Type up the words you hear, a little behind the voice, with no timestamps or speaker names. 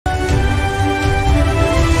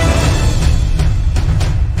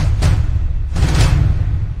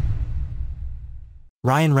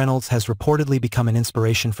Ryan Reynolds has reportedly become an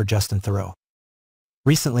inspiration for Justin Theroux.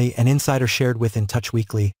 Recently, an insider shared with In Touch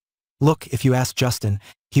Weekly, "Look, if you ask Justin,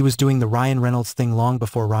 he was doing the Ryan Reynolds thing long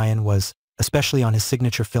before Ryan was, especially on his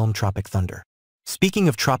signature film Tropic Thunder." Speaking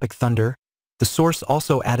of Tropic Thunder, the source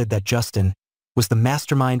also added that Justin was the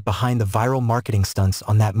mastermind behind the viral marketing stunts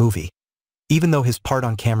on that movie, even though his part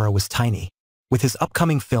on camera was tiny. With his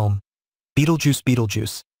upcoming film,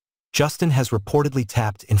 Beetlejuice, Justin has reportedly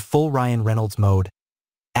tapped in full Ryan Reynolds mode,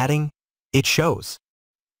 adding, "It shows.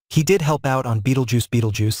 He did help out on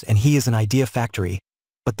Beetlejuice, and he is an idea factory,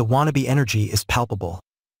 but the wannabe energy is palpable,"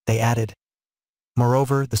 they added.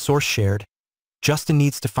 Moreover, the source shared, Justin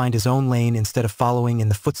needs to find his own lane instead of following in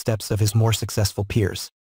the footsteps of his more successful peers.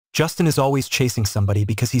 Justin is always chasing somebody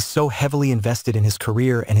because he's so heavily invested in his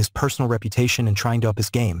career and his personal reputation and trying to up his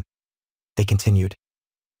game, they continued.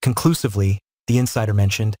 Conclusively, the insider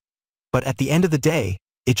mentioned, but at the end of the day,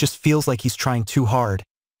 it just feels like he's trying too hard,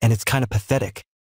 and it's kind of pathetic.